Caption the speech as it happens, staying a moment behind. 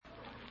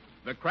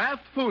The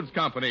Kraft Foods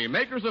Company,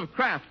 makers of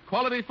Kraft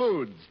Quality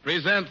Foods,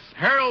 presents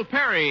Harold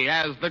Perry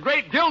as the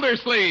Great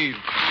Gildersleeve.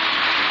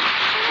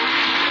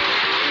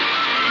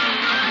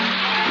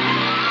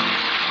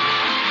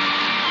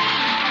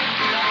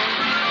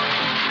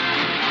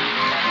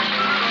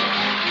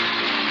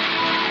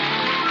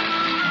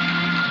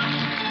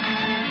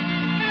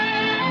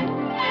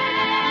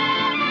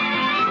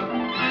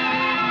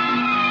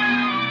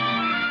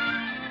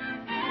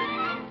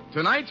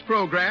 Tonight's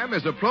program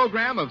is a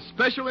program of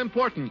special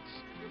importance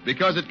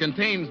because it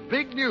contains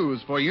big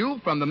news for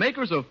you from the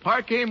makers of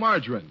Parquet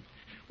Margarine.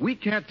 We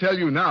can't tell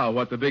you now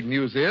what the big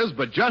news is,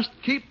 but just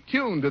keep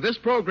tuned to this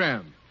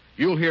program.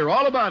 You'll hear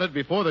all about it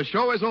before the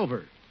show is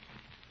over.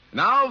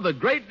 Now, the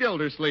Great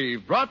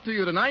Gildersleeve, brought to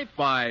you tonight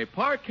by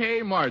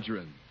Parquet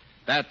Margarine.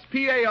 That's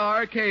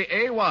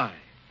P-A-R-K-A-Y.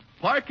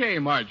 Parquet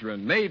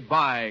Margarine, made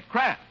by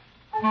Kraft.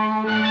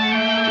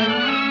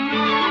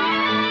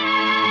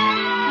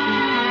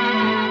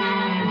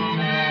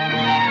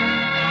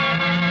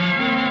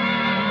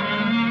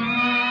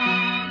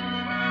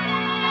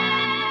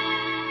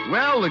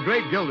 Well, the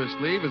Great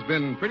Gildersleeve has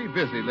been pretty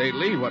busy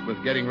lately, what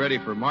with getting ready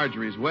for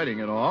Marjorie's wedding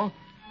and all.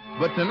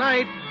 But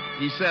tonight,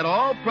 he set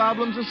all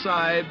problems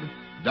aside,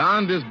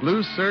 donned his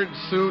blue serge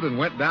suit, and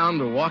went down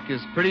to walk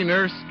his pretty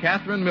nurse,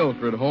 Catherine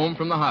Milford, home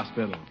from the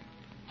hospital.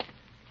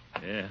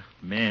 Yeah,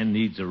 man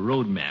needs a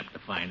road map to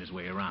find his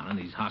way around in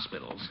these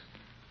hospitals.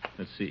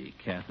 Let's see.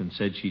 Catherine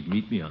said she'd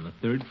meet me on the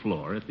 3rd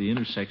floor at the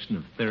intersection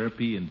of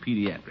therapy and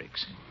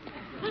pediatrics.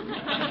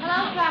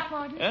 Hello,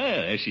 Throckmorton.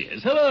 Oh, there she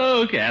is.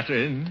 Hello,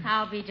 Catherine.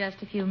 I'll be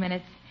just a few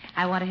minutes.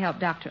 I want to help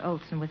Dr.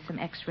 Olson with some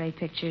X-ray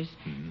pictures.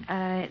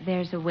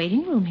 There's a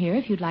waiting room here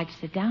if you'd like to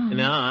sit down.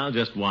 No, I'll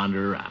just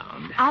wander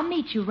around. I'll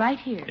meet you right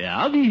here. Yeah,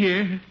 I'll be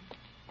here.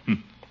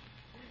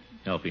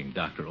 Helping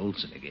Dr.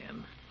 Olson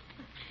again.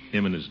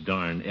 Him and his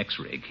darn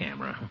X-ray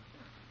camera.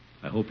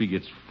 I hope he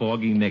gets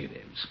foggy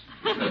negatives.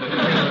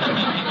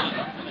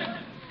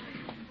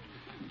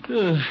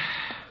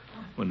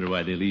 Wonder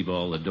why they leave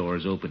all the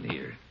doors open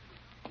here.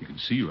 You can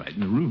see right in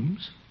the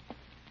rooms.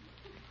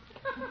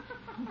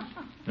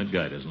 That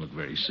guy doesn't look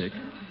very sick.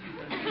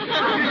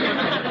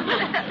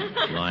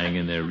 Lying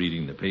in there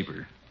reading the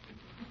paper.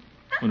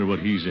 Wonder what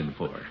he's in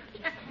for.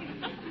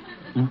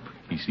 Oop,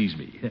 he sees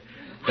me.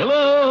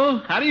 Hello,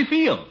 how do you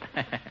feel?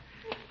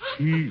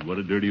 Gee, what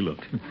a dirty look.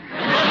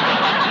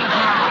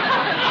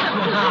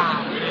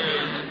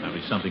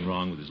 Probably something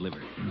wrong with his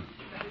liver.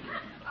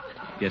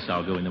 Guess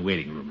I'll go in the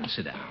waiting room and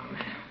sit down.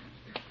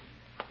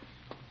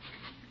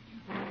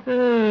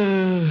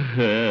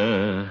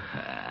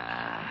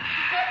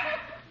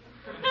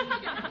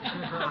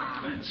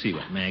 Let's see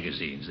what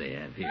magazines they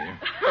have here.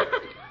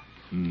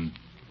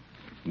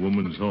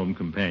 Woman's Home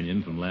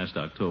Companion from last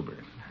October.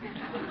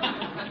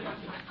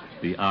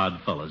 The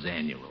Odd Fellows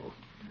Annual.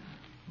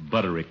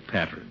 Butterick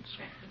Patterns.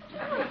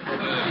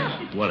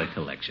 What a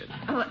collection.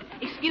 Oh,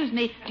 excuse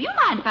me. Do you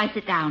mind if I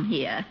sit down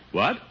here?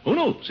 What? Oh,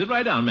 no. Sit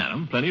right down,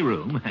 madam. Plenty of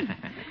room.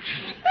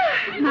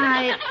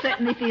 My, it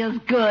certainly feels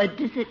good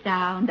to sit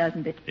down,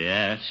 doesn't it?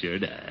 Yeah, sure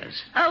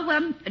does.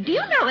 Oh, do you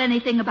know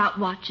anything about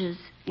watches?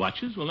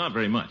 Watches? Well, not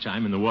very much.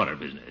 I'm in the water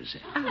business.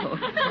 Oh.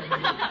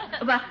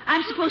 Well,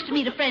 I'm supposed to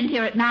meet a friend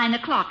here at 9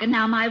 o'clock, and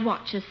now my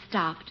watch has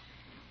stopped.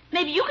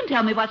 Maybe you can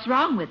tell me what's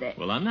wrong with it.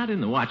 Well, I'm not in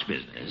the watch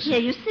business. Here,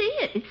 you see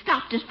it. It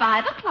stopped at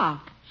 5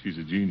 o'clock. She's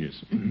a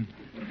genius.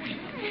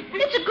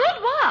 It's a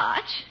good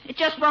watch. It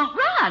just won't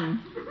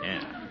run.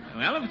 Yeah.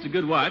 Well, if it's a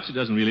good watch, it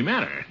doesn't really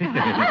matter.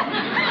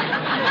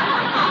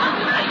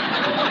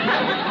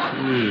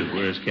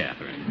 Where's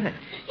Catherine?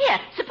 Here,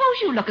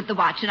 suppose you look at the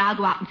watch, and I'll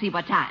go out and see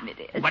what time it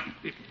is. What?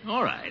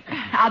 All right.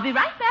 I'll be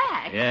right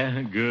back.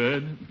 Yeah,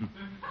 good.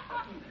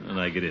 Well,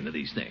 I get into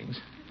these things.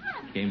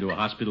 Came to a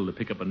hospital to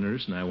pick up a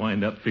nurse, and I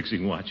wind up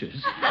fixing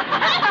watches.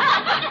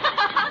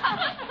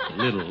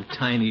 Little,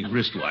 tiny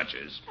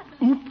wristwatches.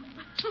 Oop.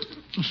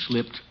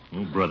 Slipped.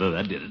 Oh, brother,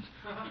 that did it.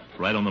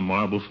 Right on the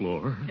marble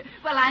floor.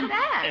 Well, I'm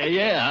back.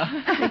 Yeah.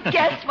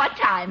 Guess what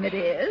time it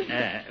is?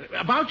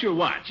 About your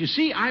watch. You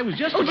see, I was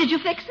just... Oh, did you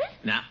fix it?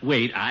 Now,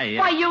 wait,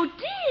 Why, you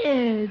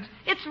did.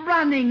 It's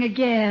running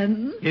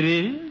again. It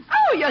is?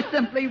 Oh, you're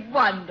simply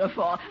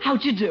wonderful.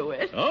 How'd you do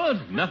it? Oh,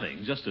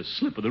 nothing. Just a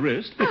slip of the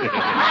wrist.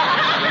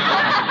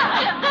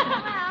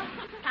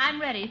 I'm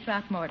ready,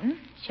 Throckmorton.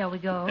 Shall we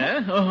go?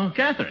 Oh,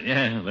 Catherine.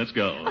 Yeah, let's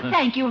go. Oh,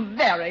 thank you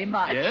very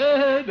much.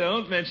 Yeah,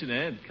 don't mention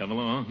it. Come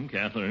along,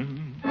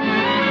 Catherine.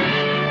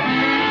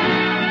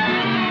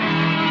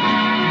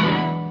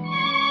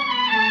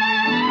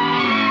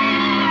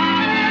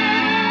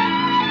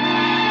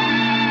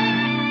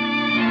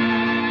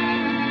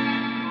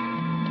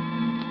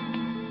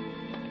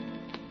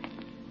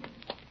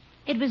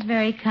 It was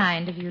very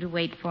kind of you to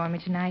wait for me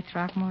tonight,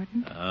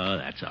 Throckmorton. Oh,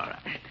 that's all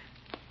right.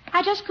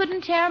 I just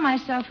couldn't tear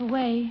myself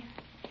away.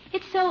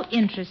 It's so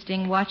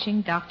interesting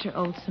watching Dr.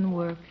 Olson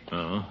work.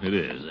 Oh, it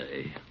is,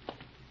 eh?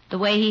 The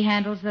way he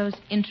handles those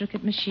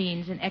intricate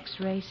machines in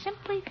X-ray,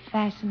 simply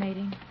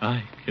fascinating.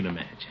 I can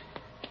imagine.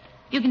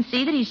 You can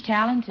see that he's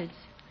talented.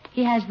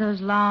 He has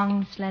those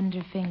long,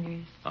 slender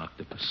fingers.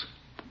 Octopus.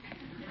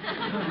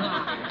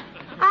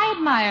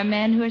 admire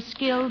men who are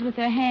skilled with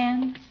their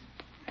hands.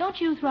 Don't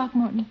you,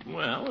 Throckmorton?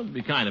 Well, it'd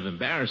be kind of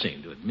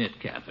embarrassing to admit,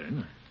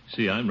 Catherine.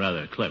 See, I'm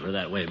rather clever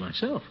that way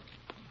myself.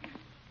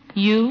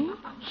 You?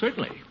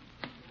 Certainly.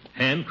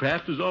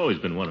 Handcraft has always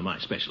been one of my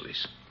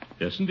specialties.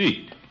 Yes,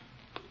 indeed.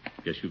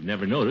 Guess you've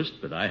never noticed,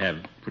 but I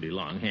have pretty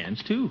long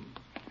hands, too.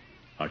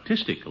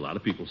 Artistic, a lot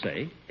of people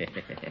say.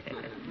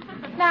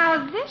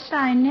 Now, this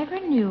I never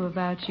knew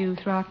about you,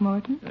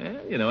 Throckmorton.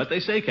 Well, you know what they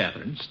say,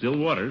 Catherine. Still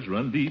waters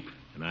run deep,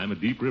 and I'm a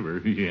deep river.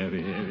 What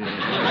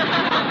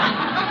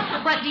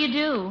do you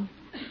do?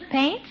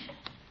 Paint?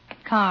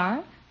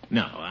 Carve?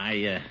 No,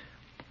 I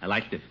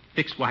like to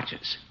fix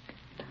watches.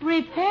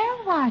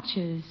 Repair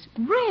watches?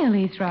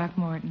 Really,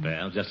 Throckmorton?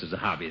 Well, just as a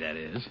hobby, that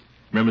is.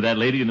 Remember that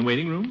lady in the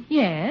waiting room?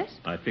 Yes.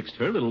 I fixed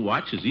her little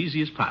watch as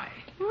easy as pie.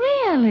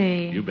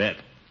 Really? You bet.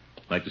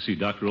 Like to see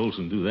Dr.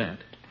 Olson do that.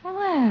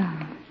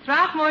 Well,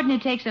 Throckmorton,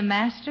 it takes a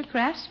master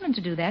craftsman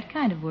to do that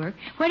kind of work.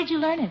 Where did you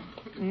learn it?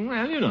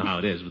 Well, you know how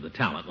it is with a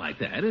talent like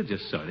that. It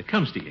just sort of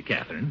comes to you,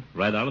 Catherine,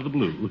 right out of the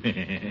blue.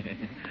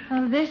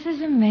 Oh, this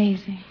is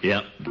amazing.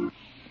 Yep.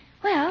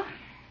 Well,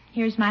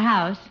 here's my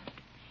house.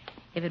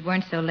 If it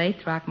weren't so late,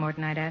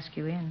 Throckmorton, I'd ask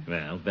you in.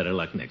 Well, better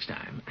luck next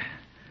time.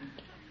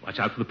 Watch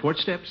out for the porch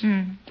steps.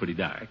 Pretty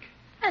dark.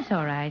 That's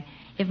all right.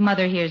 If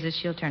Mother hears us,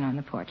 she'll turn on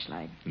the porch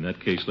light. In that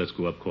case, let's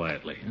go up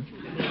quietly. Huh?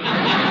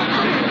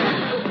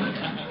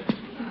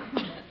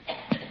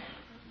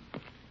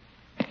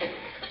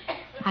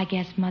 I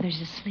guess Mother's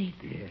asleep.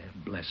 Yeah,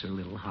 bless her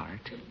little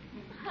heart.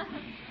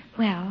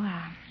 Well,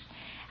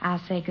 I'll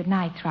say good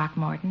night,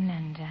 Throckmorton,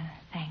 and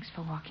thanks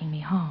for walking me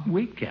home.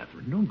 Wait,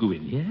 Catherine, don't go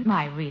in yet.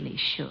 I really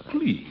should.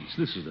 Please,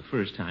 this is the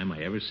first time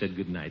I ever said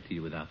good night to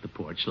you without the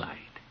porch light.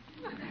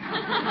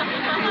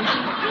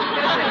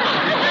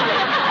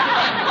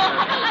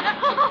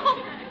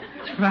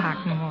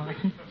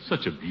 Throckmorton.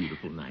 Such a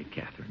beautiful night,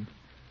 Catherine.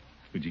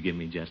 Would you give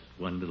me just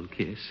one little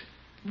kiss?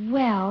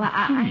 Well,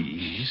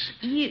 Please.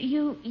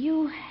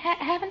 You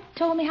haven't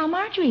told me how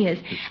Marjorie is.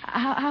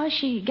 How is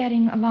she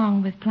getting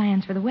along with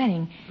plans for the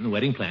wedding? The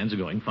wedding plans are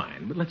going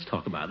fine, but let's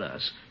talk about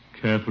us.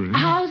 Catherine.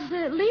 How's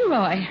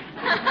Leroy?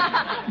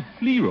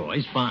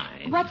 Leroy's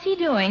fine. What's he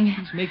doing?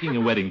 He's making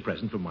a wedding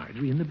present for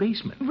Marjorie in the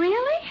basement.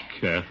 Really?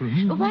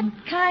 Catherine. What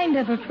kind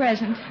of a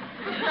present?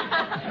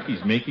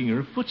 He's making her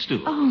a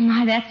footstool. Oh,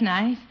 my, that's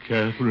nice.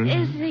 Catherine.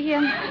 Is he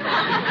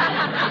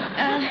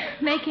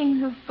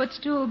making the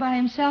footstool by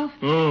himself?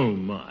 Oh,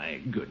 my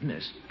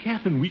goodness.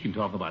 Catherine, we can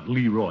talk about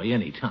Leroy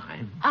any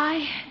time.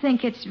 I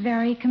think it's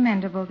very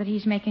commendable that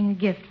he's making a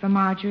gift for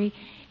Marjorie.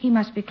 He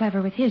must be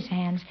clever with his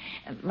hands,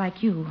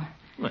 like you.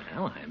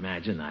 Well, I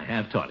imagine I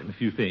have taught him a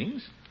few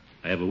things.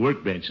 I have a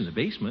workbench in the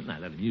basement, and I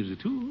let him use the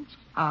tools.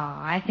 Oh,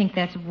 I think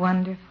that's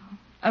wonderful.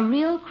 A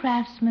real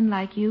craftsman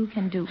like you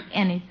can do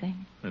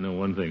anything. I know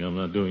one thing I'm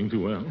not doing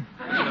too well.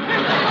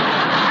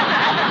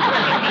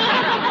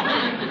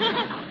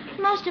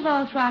 Most of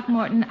all,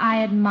 Throckmorton,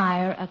 I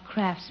admire a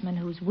craftsman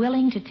who's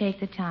willing to take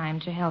the time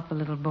to help a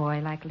little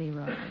boy like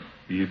Leroy.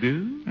 You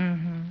do?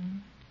 Mm-hmm.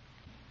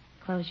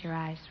 Close your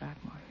eyes,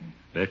 Throckmorton.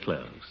 They're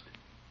closed.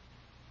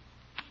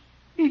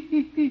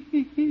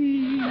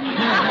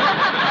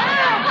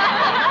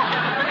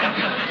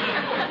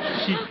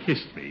 She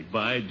kissed me.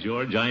 By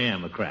George, I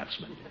am a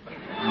craftsman.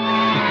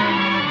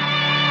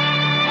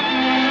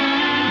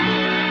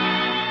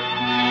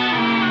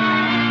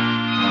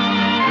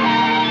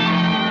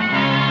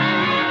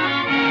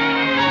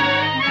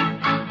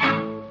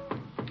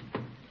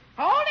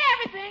 Hold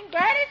everything.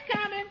 Bertie's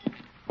coming.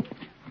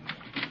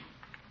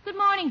 Good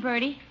morning,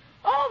 Bertie.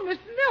 Oh, Mr.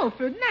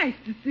 Milford, nice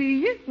to see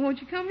you. Won't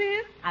you come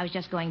in? I was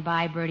just going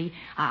by, Bertie.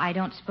 I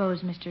don't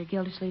suppose Mr.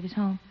 Gildersleeve is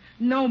home.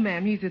 No,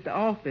 ma'am. He's at the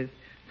office.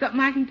 Something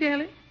I can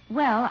tell him?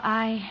 Well,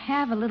 I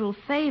have a little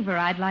favor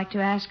I'd like to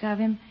ask of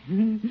him.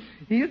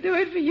 He'll do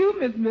it for you,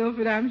 Miss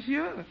Milford, I'm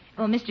sure.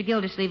 Well, Mr.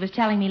 Gildersleeve was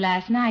telling me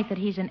last night that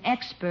he's an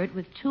expert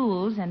with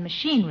tools and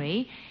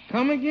machinery.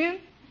 Come again?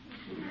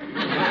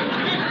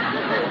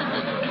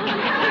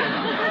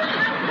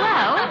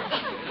 Well,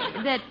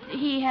 that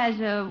he has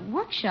a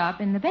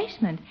workshop in the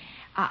basement.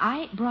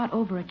 I brought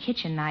over a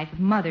kitchen knife of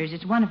Mother's.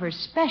 It's one of her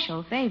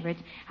special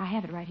favorites. I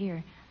have it right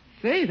here.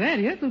 Say, that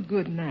is a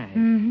good knife.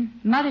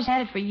 Mm-hmm. Mother's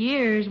had it for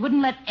years.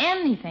 Wouldn't let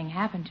anything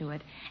happen to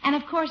it. And,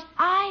 of course,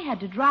 I had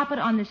to drop it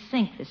on the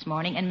sink this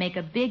morning and make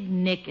a big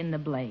nick in the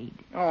blade.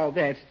 Oh,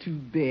 that's too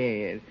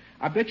bad.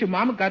 I bet your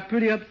mama got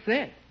pretty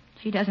upset.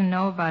 She doesn't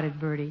know about it,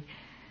 Bertie.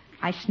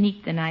 I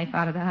sneaked the knife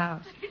out of the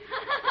house.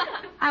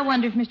 I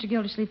wonder if Mr.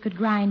 Gildersleeve could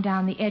grind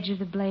down the edge of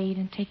the blade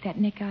and take that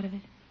nick out of it.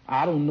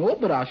 I don't know,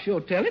 but I'll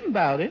sure tell him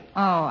about it.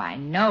 Oh, I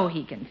know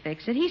he can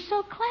fix it. He's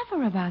so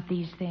clever about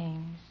these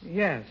things.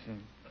 Yes, sir.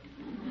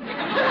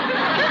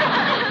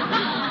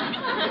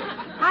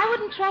 I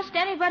wouldn't trust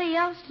anybody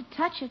else to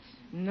touch it.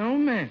 No,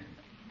 ma'am.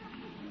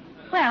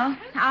 Well,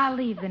 I'll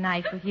leave the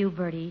knife with you,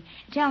 Bertie.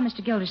 Tell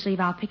Mr. Gildersleeve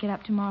I'll pick it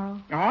up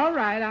tomorrow. All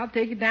right, I'll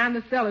take it down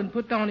the cellar and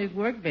put it on his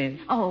workbench.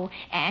 Oh,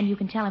 and you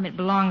can tell him it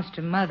belongs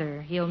to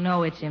Mother. He'll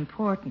know it's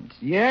important.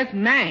 Yes,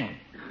 ma'am.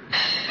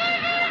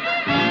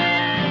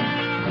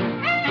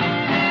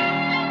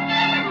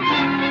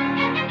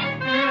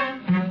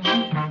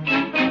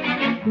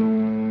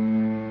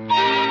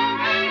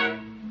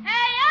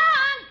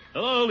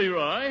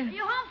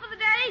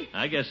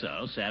 guess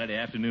so. Saturday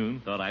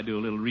afternoon. Thought I'd do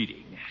a little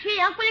reading. Gee,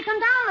 Unc, will you come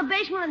down to the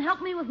basement and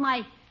help me with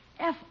my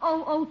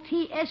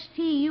F-O-O-T-S-T-U-L-E?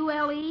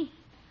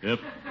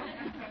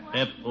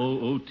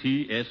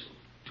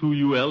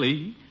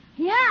 F-O-O-T-S-2-U-L-E?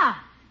 Yeah,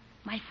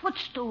 my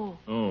footstool.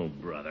 Oh,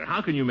 brother,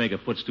 how can you make a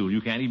footstool?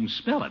 You can't even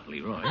spell it,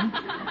 Leroy.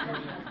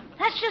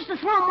 That's just to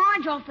throw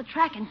Marge off the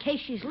track in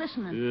case she's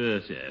listening.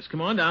 Yes, yes.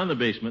 Come on down to the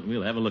basement and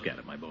we'll have a look at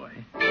it, my boy.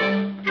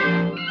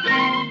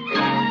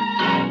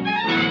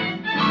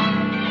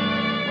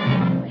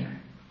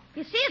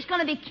 You see, it's going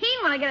to be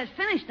keen when I get it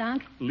finished,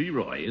 Unc.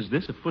 Leroy, is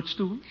this a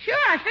footstool?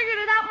 Sure, I figured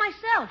it out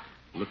myself.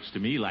 Looks to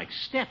me like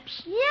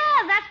steps.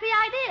 Yeah, that's the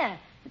idea.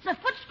 It's a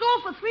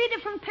footstool for 3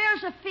 different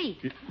pairs of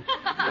feet.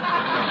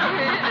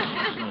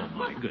 Oh,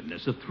 my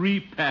goodness. A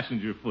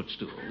 3-passenger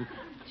footstool.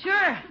 Sure.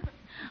 I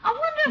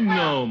wonder if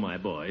No, my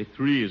boy.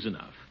 3 is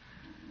enough.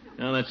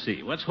 Now, let's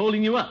see. What's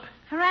holding you up?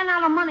 I ran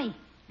out of money.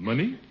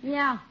 Money?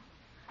 Yeah.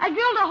 I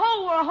drilled a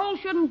hole where a hole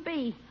shouldn't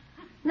be.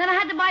 And then I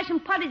had to buy some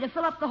putty to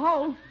fill up the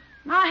hole.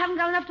 Now I haven't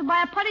got enough to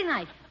buy a putty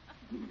knife.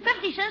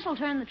 50 cents will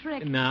turn the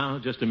trick. Now,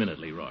 just a minute,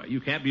 Leroy. You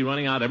can't be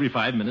running out every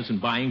 5 minutes and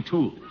buying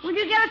tools. Will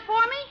you get it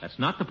for me? That's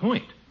not the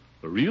point.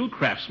 A real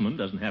craftsman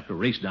doesn't have to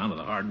race down to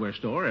the hardware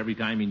store every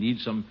time he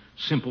needs some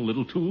simple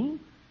little tool.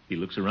 He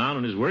looks around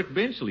on his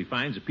workbench till he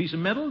finds a piece of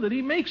metal that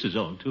he makes his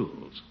own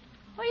tools.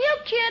 Are you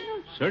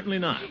kidding? Certainly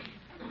not.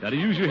 Got to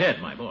use your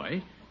head, my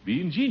boy.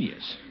 Be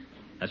ingenious.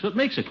 That's what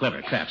makes a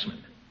clever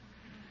craftsman.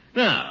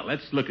 Now,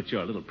 let's look at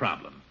your little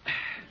problem.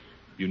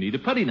 You need a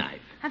putty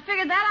knife. I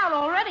figured that out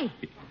already.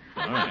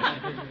 All right.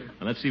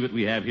 Now, let's see what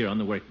we have here on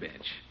the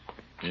workbench.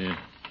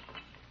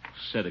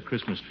 Set of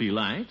Christmas tree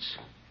lights,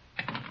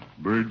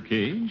 bird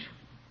cage,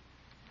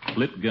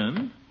 flip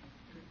gun,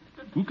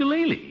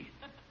 ukulele.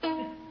 You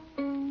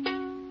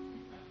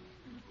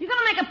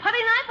gonna make a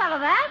putty knife out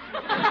of that?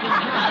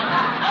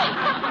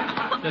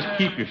 Just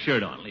keep your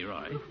shirt on,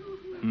 Leroy.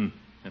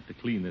 Have to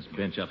clean this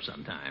bench up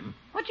sometime.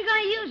 What you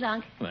gonna use,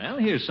 Unc? Well,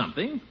 here's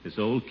something. This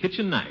old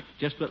kitchen knife.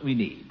 Just what we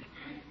need.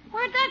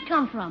 Where'd that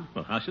come from?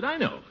 Well, how should I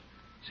know?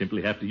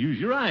 Simply have to use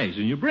your eyes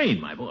and your brain,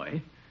 my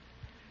boy.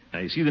 Now,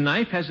 you see, the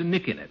knife has a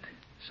nick in it.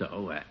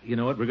 So, you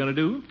know what we're going to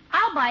do?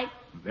 I'll bite.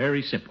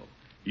 Very simple.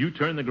 You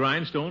turn the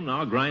grindstone, and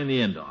I'll grind the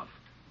end off.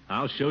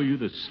 I'll show you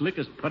the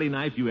slickest putty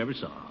knife you ever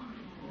saw.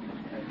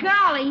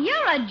 Golly,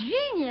 you're a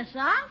genius,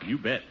 Unc. You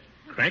bet.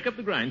 Crank up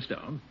the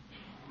grindstone.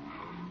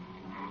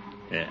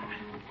 Yeah.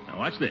 Now,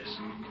 watch this.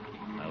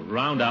 I'll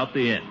round out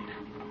the end.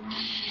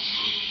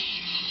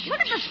 Look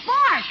at the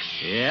sparks.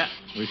 Yeah,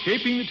 we're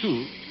shaping the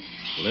tool.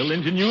 A little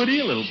ingenuity,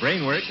 a little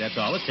brain work, that's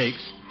all it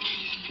takes.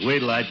 Wait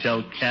till I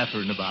tell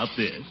Catherine about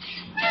this.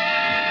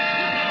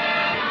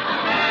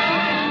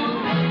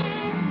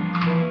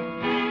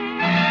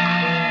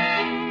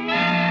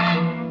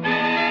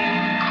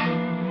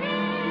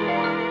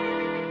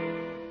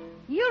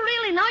 You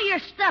really know your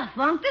stuff,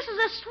 Unc. This is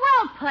a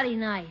swell putty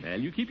knife. Well,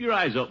 you keep your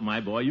eyes open, my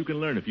boy. You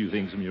can learn a few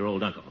things from your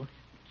old uncle.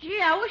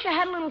 Gee, I wish I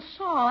had a little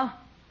saw.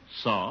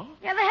 Saw?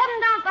 Yeah, they're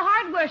heading down at the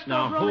hardware store.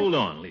 Now, hold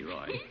on,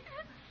 Leroy.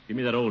 Give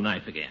me that old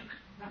knife again.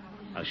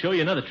 I'll show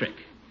you another trick.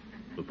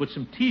 We'll put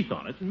some teeth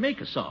on it and make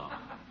a saw.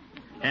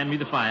 Hand me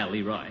the file,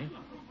 Leroy.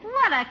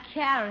 What a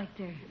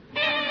character.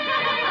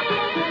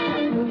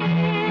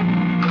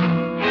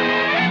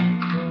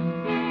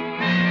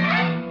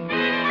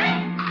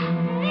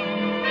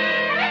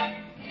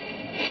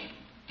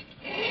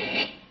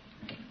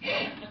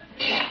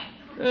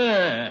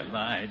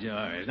 By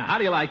George. Now, how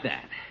do you like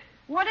that?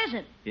 What is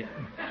it? Yeah.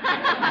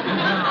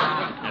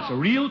 That's a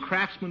real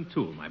craftsman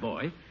tool, my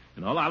boy,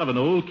 and all out of an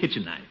old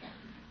kitchen knife.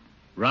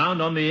 Round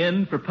on the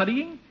end for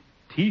puttying,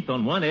 teeth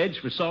on one edge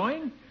for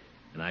sawing,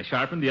 and I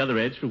sharpened the other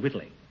edge for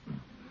whittling.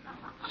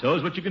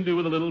 So's what you can do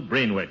with a little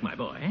brain work, my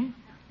boy.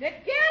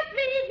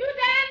 Gildersleeve, you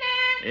down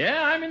there?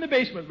 Yeah, I'm in the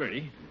basement,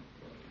 Bertie.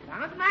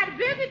 Sounds mighty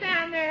busy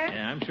down there.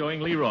 Yeah, I'm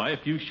showing Leroy a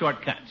few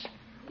shortcuts.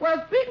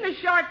 Well, speaking of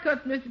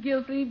shortcuts, Mr.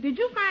 Gildersleeve, did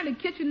you find a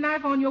kitchen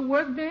knife on your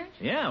workbench?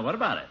 Yeah, what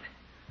about it?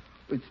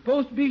 It's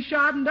supposed to be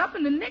sharpened up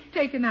and the nick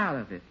taken out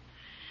of it.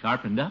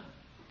 Sharpened up?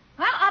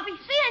 Well, I'll be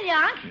seeing you,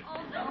 Unc.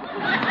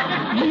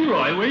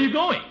 Leroy, where are you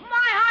going?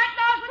 My heart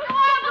knows what the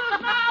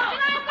Walters now,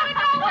 and I'm going to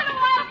go where the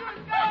Walters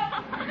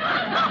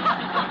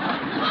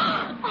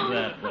go.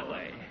 That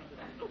boy.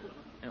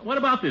 What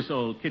about this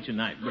old kitchen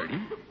knife,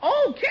 Bertie?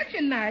 Oh,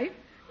 kitchen knife?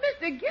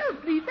 Mr.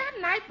 Gildersleeve, that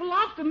knife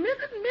belongs to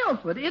Mrs.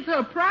 Milford. It's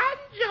her pride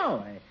and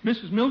joy.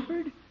 Mrs.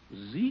 Milford?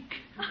 Zeke?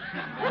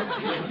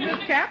 Miss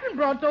Catherine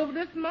brought it over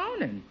this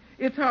morning.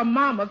 It's her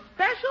mama's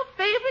special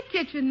favorite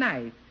kitchen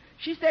knife.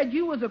 She said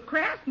you was a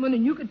craftsman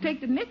and you could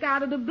take the nick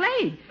out of the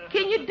blade.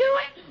 Can you do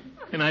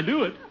it? Can I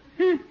do it?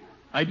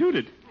 I doed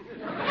it.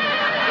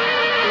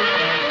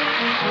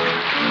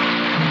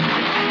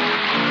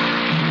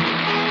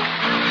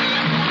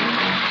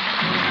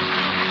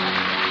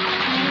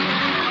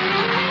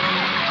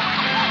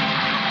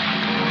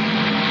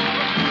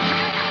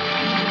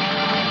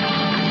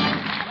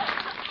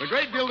 The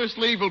great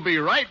Gildersleeve will be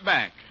right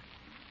back.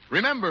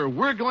 Remember,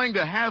 we're going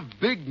to have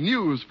big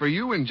news for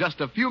you in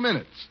just a few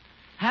minutes.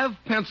 Have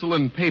pencil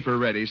and paper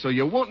ready so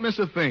you won't miss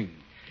a thing.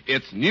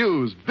 It's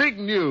news, big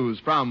news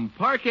from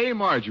Parquet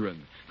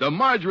Margarine. The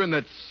margarine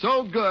that's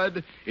so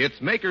good, its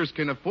makers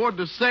can afford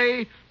to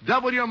say,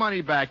 double your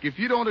money back if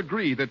you don't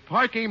agree that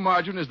Parquet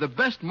Margarine is the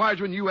best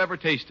margarine you ever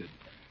tasted.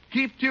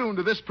 Keep tuned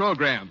to this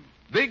program.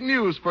 Big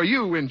news for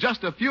you in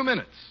just a few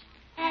minutes.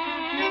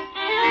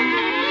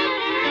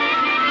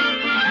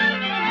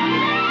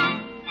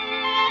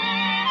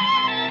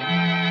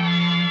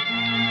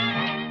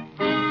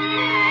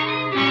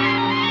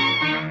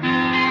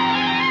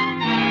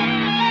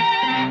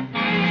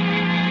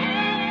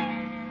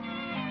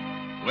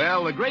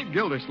 Well, the great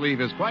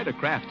Gildersleeve is quite a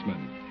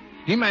craftsman.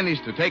 He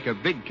managed to take a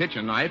big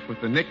kitchen knife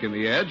with the nick in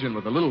the edge and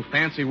with a little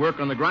fancy work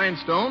on the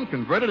grindstone,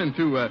 convert it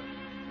into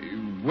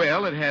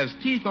well, it has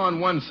teeth on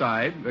one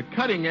side, a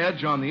cutting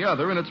edge on the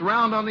other, and it's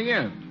round on the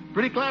end.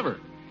 Pretty clever.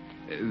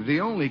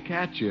 The only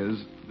catch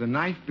is the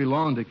knife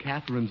belonged to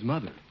Catherine's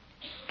mother.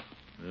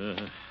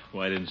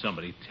 Why didn't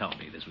somebody tell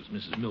me this was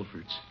Mrs.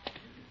 Milford's?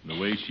 And the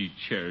way she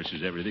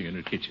cherishes everything in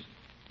her kitchen.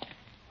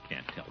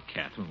 Can't tell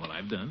Catherine what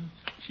I've done.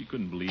 She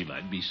couldn't believe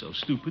I'd be so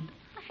stupid.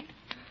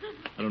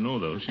 I don't know,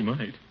 though. She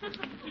might.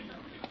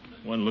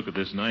 One look at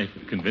this knife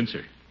would convince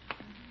her.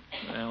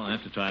 Well, I'll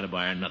have to try to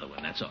buy her another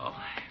one, that's all.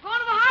 Go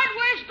to the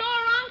hardware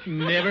store, Unc?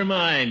 Never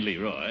mind,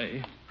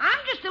 Leroy. I'm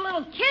just a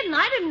little kid, and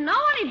I didn't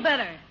know any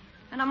better.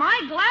 And am I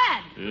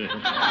glad?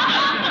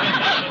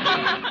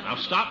 Now,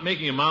 stop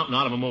making a mountain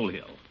out of a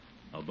molehill.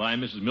 I'll buy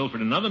Mrs.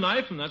 Milford another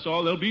knife, and that's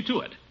all there'll be to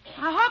it.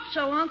 I hope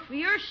so, Unc, for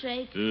your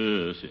sake.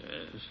 Yes,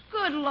 yes.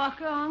 Good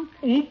luck, Unc.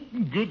 Oh,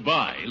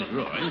 goodbye,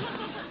 Leroy.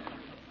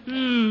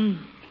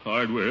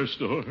 Hardware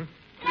store.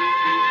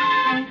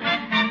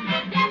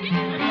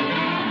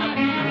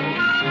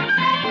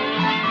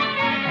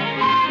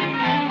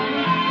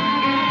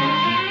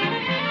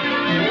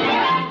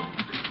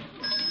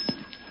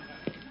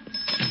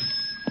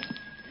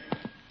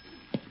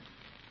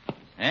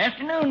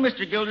 Afternoon,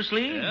 Mr.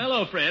 Gildersleeve.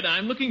 Hello, Fred.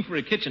 I'm looking for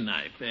a kitchen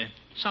knife.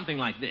 Something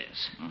like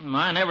this.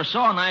 I never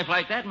saw a knife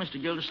like that,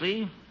 Mr.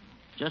 Gildersleeve.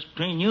 Just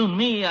between you and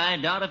me, I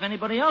doubt if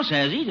anybody else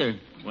has either.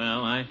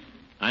 Well,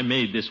 I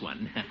made this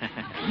one.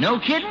 No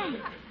kidding?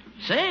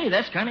 Say,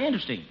 that's kind of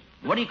interesting.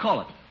 What do you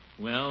call it?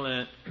 Well,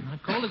 I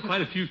called it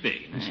quite a few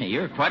things. Hey,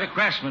 you're quite a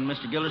craftsman,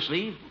 Mr.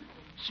 Gildersleeve.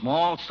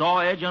 Small saw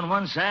edge on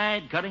one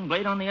side, cutting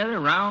blade on the other,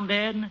 round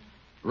end,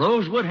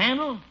 rosewood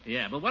handle.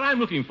 Yeah, but what I'm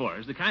looking for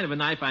is the kind of a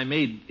knife I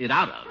made it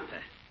out of.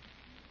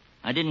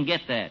 I didn't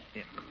get that.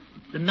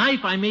 The knife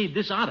I made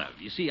this out of.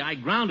 You see, I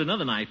ground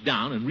another knife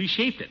down and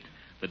reshaped it.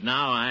 But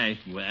now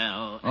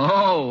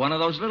Oh, one of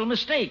those little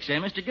mistakes, eh,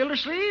 Mr.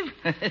 Gildersleeve?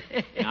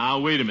 Now,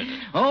 wait a minute.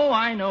 Oh,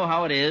 I know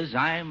how it is.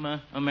 I'm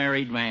a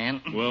married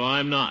man. Well,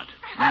 I'm not.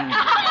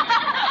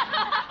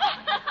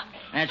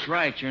 That's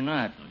right, you're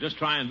not. Now, just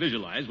try and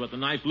visualize what the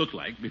knife looked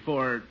like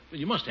before...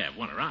 You must have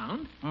one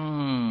around.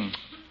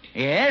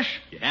 Yes?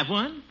 You have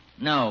one?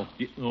 No.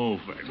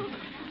 Fred.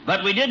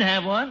 But we did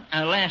have one.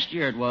 Last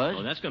year it was.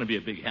 Oh, that's going to be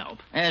a big help.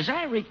 As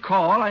I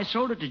recall, I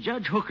sold it to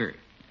Judge Hooker.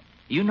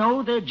 You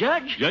know the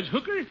judge? Judge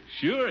Hooker?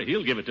 Sure,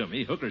 he'll give it to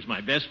me. Hooker's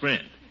my best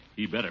friend.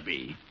 He better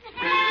be.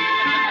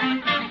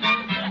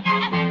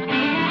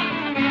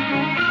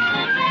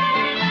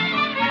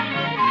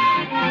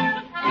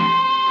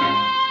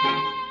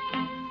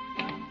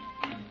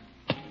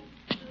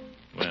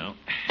 Well,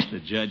 the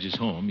judge is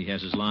home. He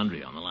has his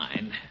laundry on the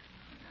line.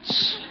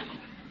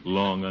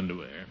 Long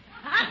underwear.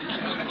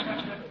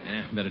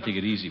 Better take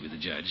it easy with the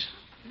judge.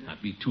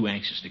 Not be too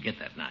anxious to get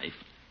that knife.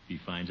 If he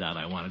finds out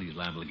I want it, he's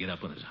liable to get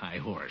up on his high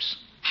horse.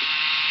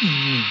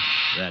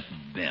 That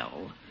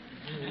bell.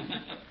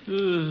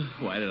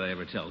 Why did I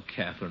ever tell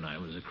Catherine I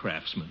was a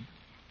craftsman?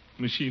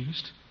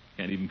 Machinist.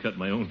 Can't even cut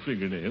my own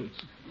fingernails.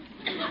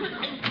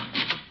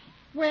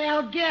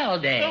 Well,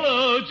 Gildy.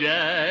 Hello,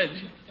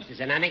 Judge. This is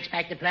an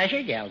unexpected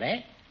pleasure,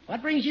 Gildy.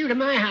 What brings you to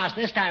my house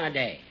this time of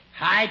day?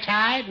 High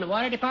tide in the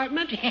water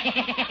department?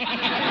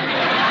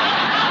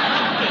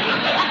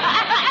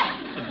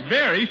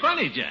 Very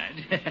funny,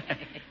 Judge.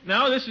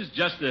 No, this is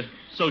just a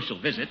social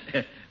visit.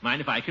 Mind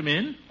if I come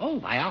in? Oh,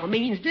 by all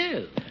means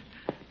do.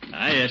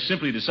 I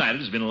simply decided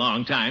it's been a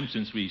long time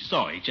since we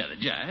saw each other,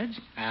 Judge.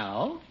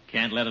 Oh?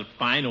 Can't let a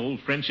fine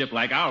old friendship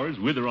like ours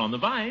wither on the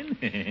vine.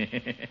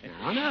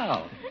 Oh,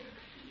 no.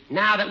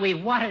 Now that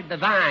we've watered the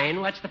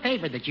vine, what's the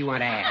favor that you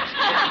want to ask?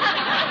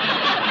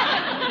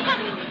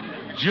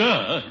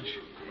 Judge.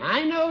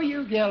 I know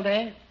you,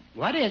 Gildy.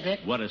 What is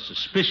it? What a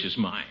suspicious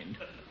mind.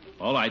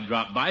 All I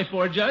dropped by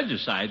for, Judge,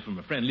 aside from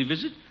a friendly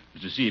visit,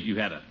 was to see if you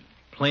had a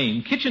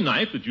plain kitchen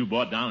knife that you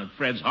bought down at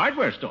Fred's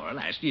hardware store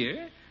last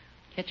year.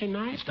 Kitchen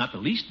knife? It's not the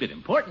least bit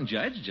important,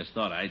 Judge. Just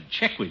thought I'd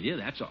check with you,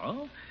 that's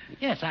all.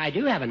 Yes, I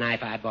do have a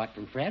knife I bought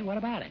from Fred. What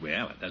about it?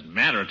 Well, it doesn't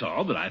matter at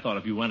all, but I thought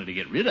if you wanted to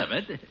get rid of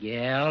it...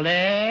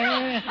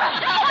 Gildy?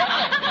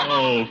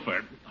 Oh,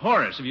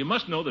 Horace, if you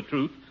must know the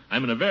truth,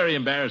 I'm in a very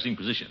embarrassing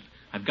position.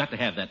 I've got to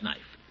have that knife.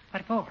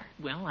 What for?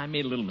 Well, I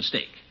made a little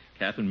mistake.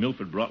 Catherine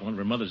Milford brought one of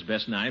her mother's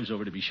best knives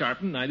over to be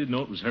sharpened, and I didn't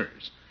know it was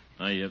hers.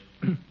 I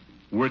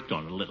worked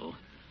on it a little.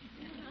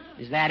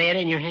 Is that it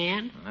in your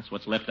hand? Well, that's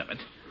what's left of it.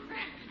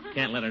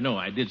 Can't let her know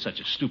I did such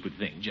a stupid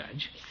thing,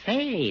 Judge.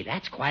 Say,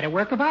 that's quite a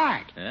work of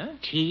art. Huh?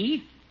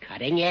 Teeth,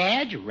 cutting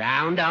edge,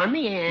 round on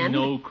the end.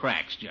 No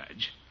cracks,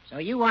 Judge. So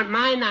you want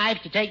my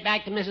knife to take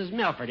back to Mrs.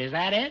 Milford, is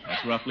that it?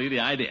 That's roughly the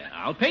idea.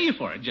 I'll pay you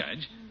for it,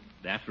 Judge.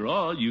 After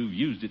all, you've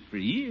used it for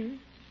years.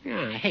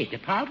 I hate to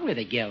part with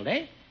it,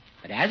 Gildy.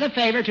 But as a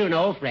favor to an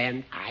old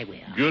friend, I will.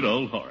 Good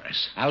old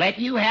Horace. I'll let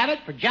you have it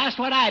for just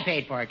what I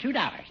paid for it,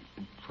 $2.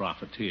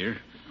 Profiteer.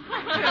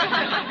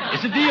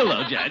 It's a deal,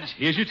 though, Judge.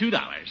 Here's your $2.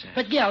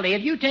 But, Gildy,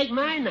 if you take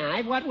my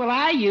knife, what will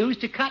I use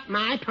to cut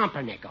my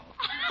pumpernickel?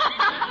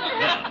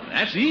 Well,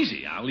 that's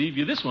easy. I'll leave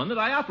you this one that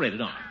I operated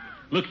on.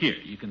 Look here.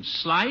 You can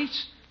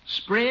slice,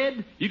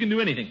 spread. You can do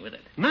anything with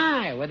it.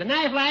 My, with a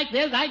knife like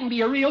this, I can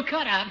be a real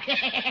cut-up.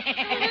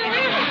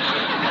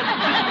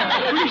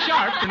 Pretty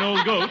sharp for an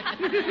old goat.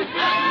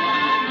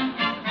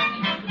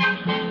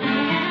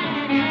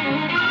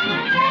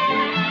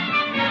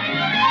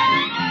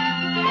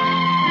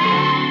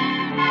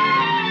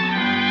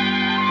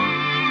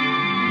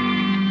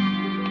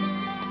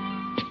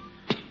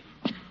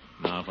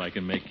 Now, if I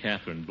can make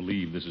Catherine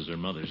believe this is her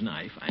mother's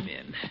knife, I'm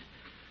in.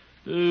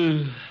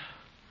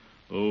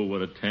 Oh,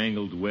 what a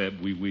tangled web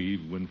we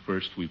weave when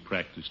first we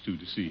practice to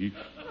deceive.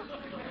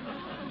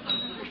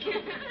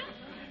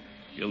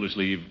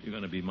 Gildersleeve, you're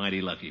going to be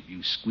mighty lucky if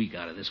you squeak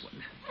out of this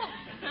one.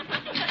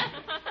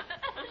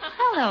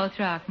 Hello,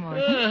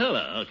 Throckmorton.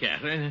 Hello,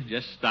 Catherine.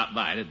 Just stopped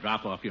by to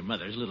drop off your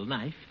mother's little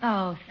knife.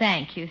 Oh,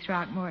 thank you,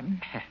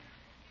 Throckmorton.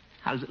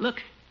 How does it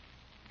look?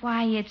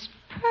 Why, it's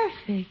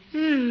perfect.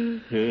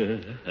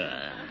 In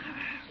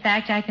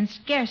fact, I can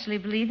scarcely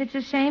believe it's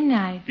the same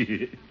knife.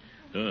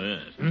 Oh,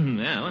 yes.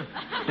 Well,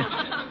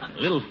 a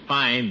little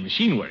fine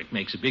machine work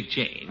makes a big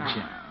change.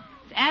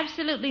 It's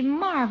absolutely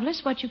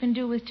marvelous what you can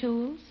do with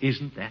tools.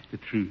 Isn't that the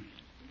truth?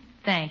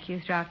 Thank you,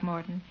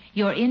 Throckmorton.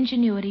 Your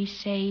ingenuity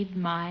saved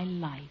my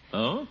life.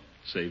 Oh?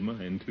 Save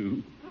mine,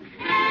 too.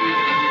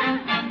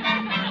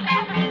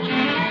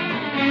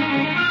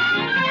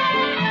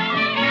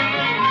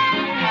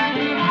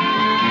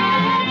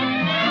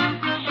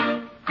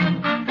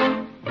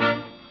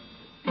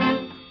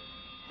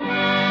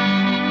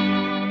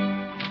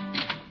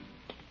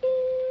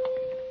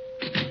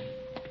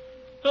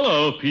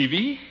 Hello,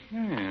 Peavy.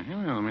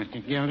 Hello,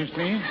 Mr.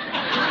 Gildersleeve.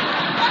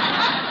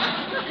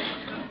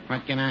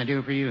 What can I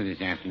do for you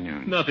this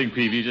afternoon? Nothing,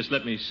 Peavy. Just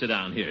let me sit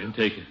down here and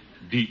take a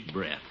deep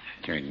breath.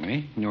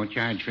 Certainly. No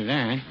charge for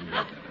that.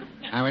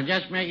 I was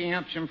just making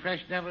up some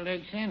fresh deviled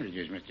egg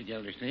sandwiches, Mr.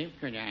 Gildersleeve.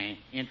 Could I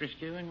interest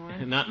you in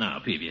one? Not now,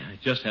 Peavy. I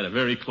just had a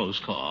very close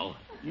call.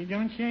 You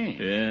don't say.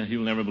 Yeah,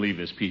 you'll never believe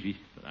this, Peavy,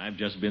 but I've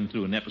just been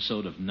through an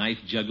episode of knife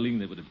juggling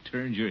that would have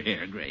turned your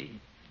hair gray.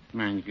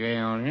 Mine's gray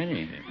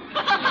already.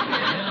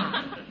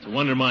 It's a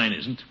wonder mine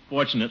isn't.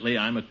 Fortunately,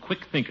 I'm a quick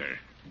thinker.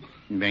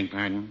 Beg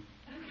pardon?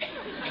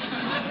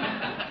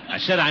 I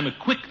said I'm a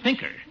quick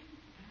thinker.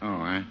 Oh,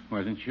 I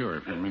wasn't sure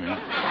for a minute.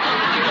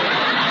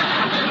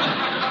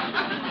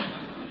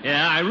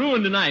 Yeah, I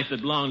ruined a knife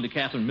that belonged to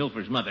Catherine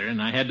Milford's mother, and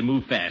I had to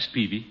move fast,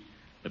 Peavy.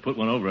 I put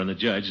one over on the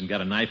judge and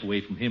got a knife away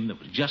from him that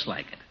was just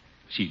like it.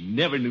 She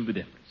never knew the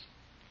difference.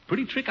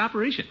 Pretty trick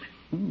operation.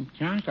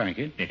 Sounds like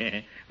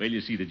it. Well,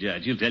 you see the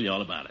judge. He'll tell you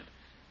all about it.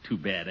 Too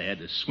bad I had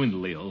to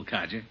swindle the old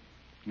codger.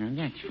 Now,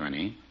 that's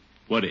funny.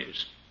 What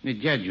is? The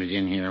judge was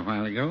in here a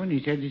while ago, and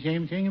he said the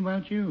same thing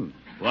about you.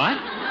 What?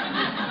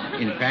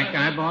 In fact,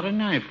 I bought a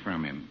knife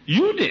from him.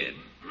 You did?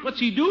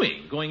 What's he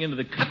doing? Going into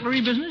the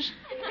cutlery business?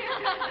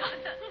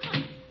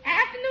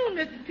 Afternoon,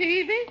 Mr.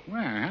 Peavy.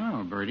 Well,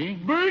 hello, Bertie.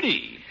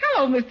 Bertie.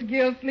 Hello, Mr.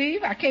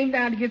 Gildersleeve. I came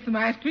down to get some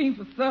ice cream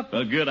for supper.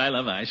 Oh, good. I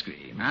love ice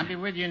cream. I'll be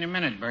with you in a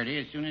minute, Bertie,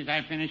 as soon as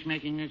I finish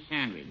making this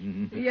sandwich.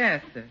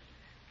 Yes, sir.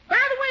 By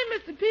the way,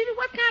 Mr. Peavy,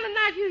 what kind of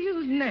knife you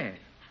using there?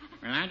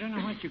 Well, I don't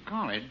know what you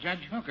call it.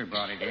 Judge Hooker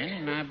brought it in,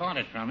 and I bought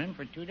it from him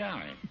for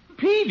 $2.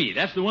 Peavy,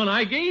 that's the one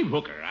I gave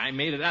Hooker. I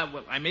made it out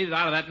of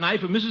that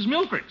knife of Mrs.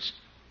 Milford's.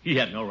 He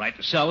had no right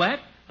to sell that.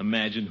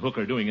 Imagine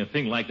Hooker doing a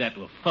thing like that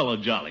to a fellow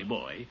jolly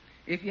boy.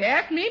 If you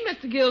ask me,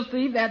 Mr.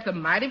 Gildersleeve, that's a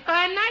mighty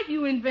fine knife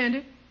you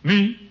invented.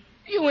 Me?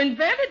 You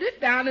invented it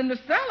down in the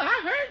cellar.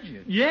 I heard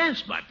you.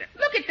 Yes, but...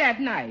 Look at that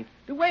knife.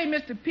 The way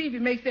Mr. Peavy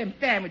makes them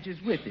sandwiches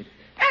with it.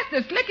 That's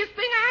the slickest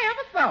thing I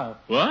ever saw.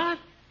 What?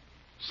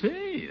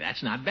 Say,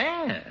 that's not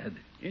bad.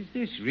 Is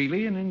this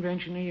really an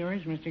invention of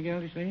yours, Mr.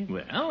 Gildersleeve?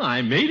 Well,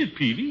 I made it,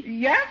 Peavy.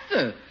 Yes,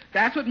 sir.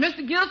 That's what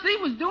Mr.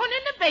 Gildersleeve was doing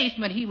in the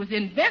basement. He was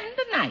inventing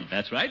the knife.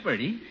 That's right,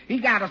 Bertie. He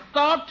got a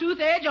sawtooth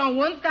edge on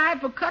one side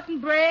for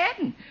cutting bread,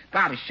 and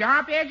got a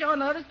sharp edge on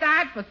the other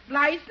side for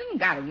slicing,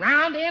 got a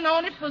round end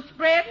on it for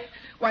spreading.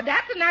 Well,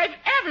 that's a knife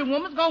every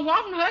woman's going to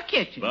want in her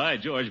kitchen. By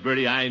George,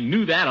 Bertie, I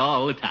knew that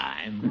all the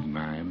time.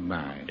 My.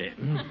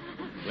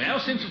 Well,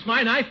 since it's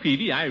my knife,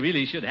 Peavy, I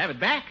really should have it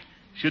back.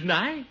 Shouldn't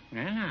I?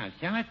 Well, I'll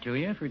sell it to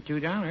you for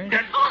 $2.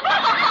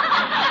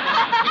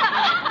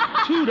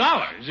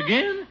 $2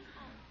 again?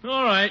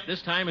 All right,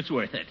 this time it's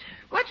worth it.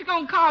 What you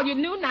going to call your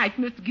new knife,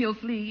 Mr.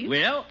 Gildersleeve?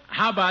 Well,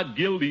 how about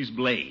Gildy's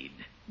blade?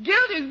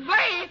 Gildy's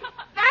blade?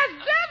 That's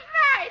just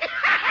right.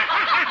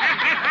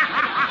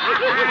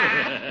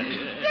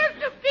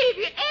 Mr.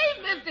 Peavy, ain't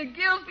Mr. Mr.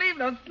 Gildersleeve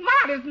the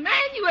smartest man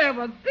you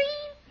ever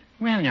seen?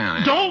 Well,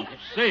 now. Don't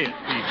say it,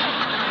 Peavy.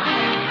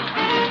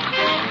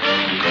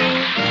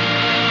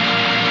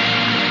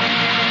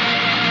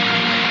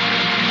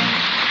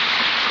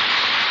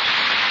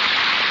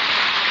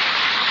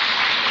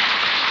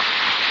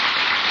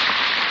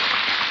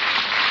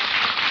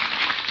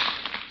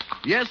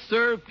 Yes,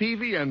 sir,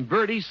 Peavy and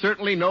Bertie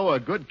certainly know a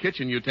good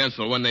kitchen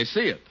utensil when they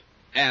see it.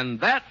 And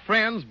that,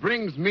 friends,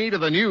 brings me to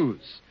the news.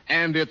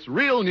 And it's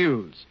real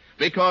news,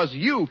 because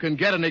you can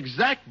get an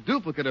exact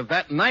duplicate of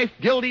that knife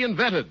Gildy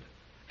invented.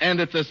 And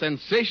it's a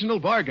sensational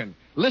bargain.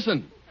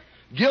 Listen,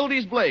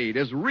 Gildy's blade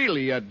is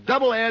really a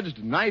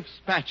double-edged knife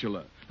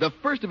spatula, the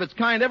first of its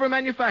kind ever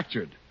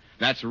manufactured.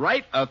 That's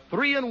right, a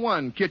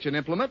 3-in-1 kitchen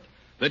implement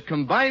that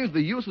combines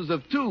the uses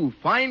of 2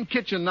 fine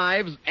kitchen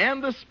knives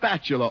and the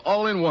spatula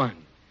all in one.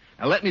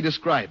 Now, let me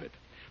describe it.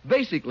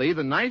 Basically,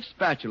 the knife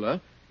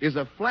spatula is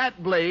a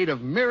flat blade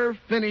of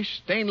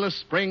mirror-finished stainless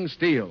spring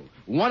steel,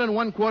 1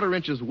 1/4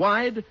 inches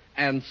wide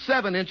and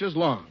 7 inches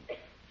long.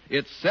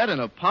 It's set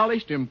in a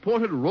polished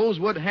imported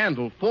rosewood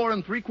handle,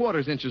 4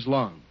 3/4 inches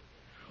long.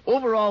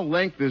 Overall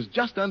length is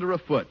just under a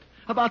foot,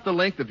 about the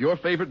length of your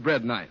favorite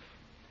bread knife.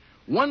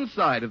 One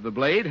side of the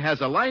blade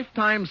has a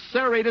lifetime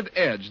serrated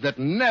edge that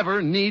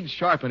never needs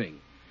sharpening.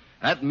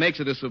 That makes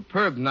it a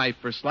superb knife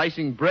for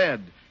slicing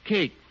bread,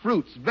 cake,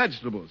 fruits,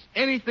 vegetables,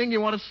 anything you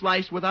want to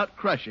slice without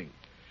crushing.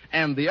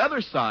 And the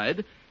other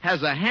side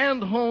has a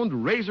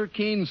hand-honed,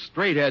 razor-keen,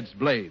 straight-edged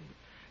blade.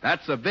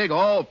 That's a big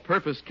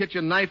all-purpose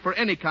kitchen knife for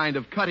any kind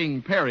of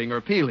cutting, paring,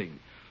 or peeling.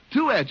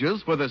 2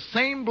 edges for the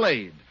same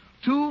blade.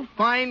 2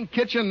 fine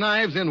kitchen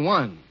knives in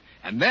one.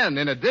 And then,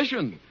 in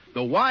addition,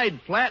 the wide,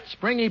 flat,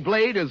 springy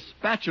blade is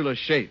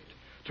spatula-shaped.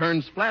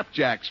 Turns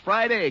flapjacks,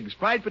 fried eggs,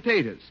 fried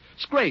potatoes,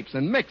 scrapes,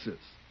 and mixes.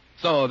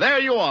 So there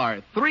you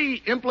are,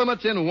 3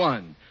 implements in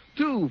one.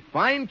 2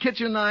 fine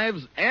kitchen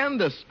knives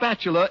and a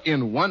spatula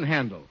in one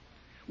handle.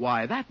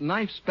 Why, that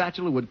knife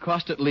spatula would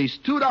cost at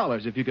least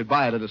 $2 if you could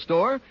buy it at a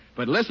store.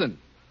 But listen,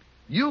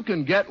 you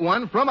can get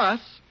one from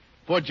us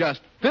for just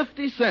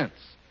 50 cents,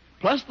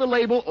 plus the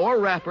label or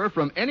wrapper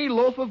from any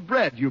loaf of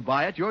bread you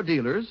buy at your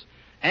dealer's,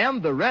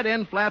 and the red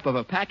end flap of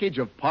a package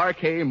of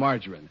parquet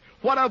margarine.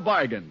 What a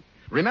bargain.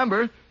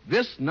 Remember,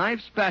 this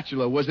knife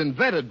spatula was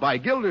invented by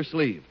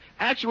Gildersleeve.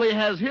 Actually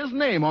has his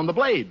name on the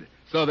blade,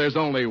 so there's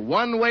only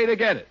one way to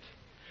get it.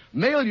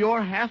 Mail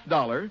your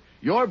 $50,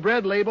 your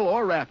bread label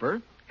or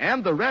wrapper,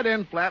 and the red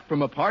end flap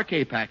from a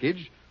parquet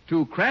package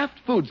to Kraft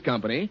Foods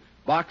Company,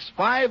 Box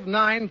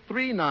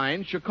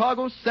 5939,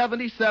 Chicago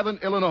 77,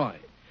 Illinois.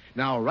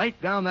 Now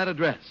write down that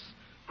address.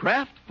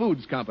 Kraft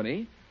Foods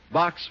Company,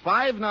 Box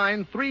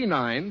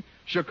 5939,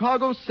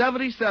 Chicago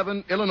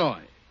 77,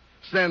 Illinois.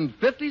 Send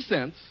 50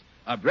 cents,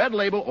 a bread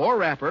label or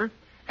wrapper,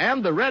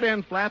 and the red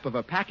end flap of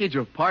a package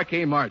of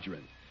parquet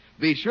margarine.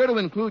 Be sure to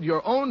include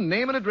your own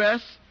name and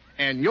address,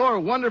 and your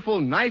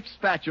wonderful knife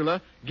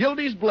spatula,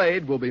 Gildy's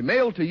blade, will be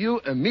mailed to you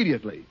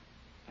immediately.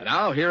 And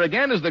now, here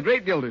again is the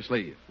great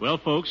Gildersleeve. Well,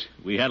 folks,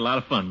 we had a lot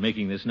of fun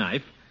making this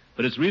knife,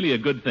 but it's really a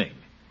good thing.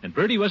 And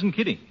Bertie wasn't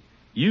kidding.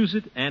 Use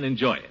it and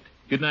enjoy it.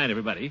 Good night,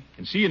 everybody,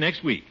 and see you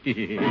next week.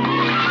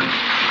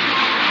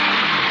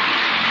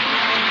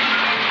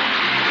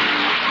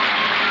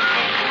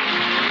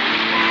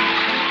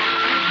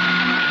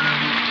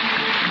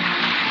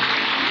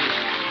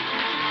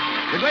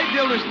 The Great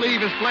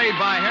Gildersleeve is played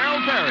by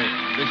Harold Perry.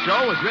 The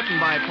show was written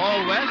by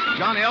Paul West,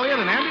 John Elliott,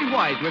 and Andy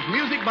White, with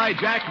music by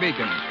Jack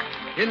Beacon.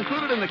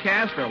 Included in the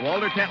cast are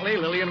Walter Tetley,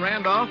 Lillian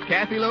Randolph,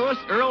 Kathy Lewis,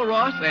 Earl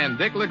Ross, and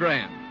Dick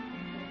LeGrand.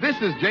 This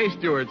is Jay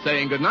Stewart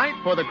saying goodnight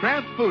for the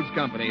Kraft Foods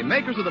Company,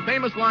 makers of the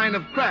famous line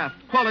of Kraft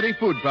quality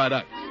food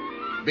products.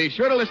 Be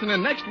sure to listen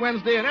in next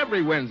Wednesday and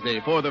every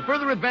Wednesday for the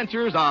further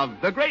adventures of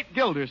the Great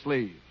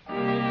Gildersleeve.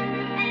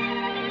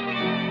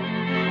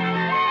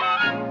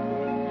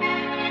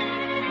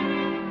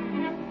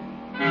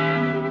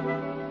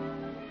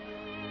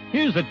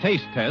 Here's a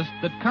taste test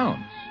that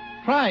counts.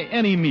 Try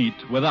any meat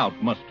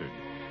without mustard.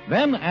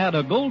 Then add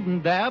a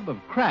golden dab of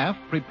Kraft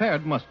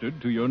prepared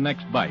mustard to your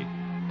next bite.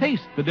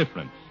 Taste the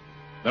difference.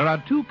 There are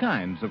 2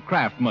 kinds of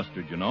Kraft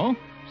mustard, you know.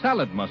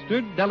 Salad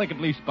mustard,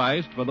 delicately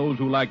spiced for those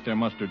who like their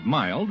mustard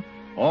mild,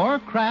 or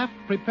Kraft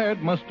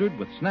prepared mustard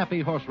with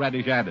snappy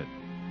horseradish added.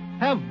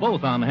 Have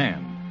both on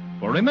hand.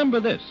 For remember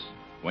this,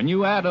 when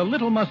you add a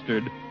little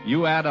mustard,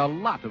 you add a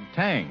lot of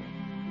tang.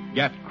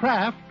 Get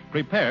Kraft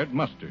prepared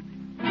mustard.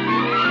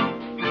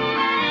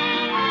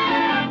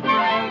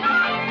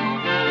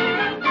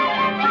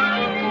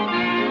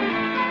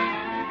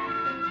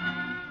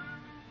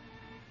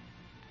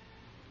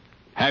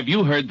 Have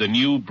you heard the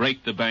new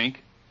Break the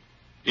Bank?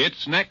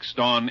 It's next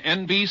on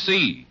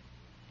NBC.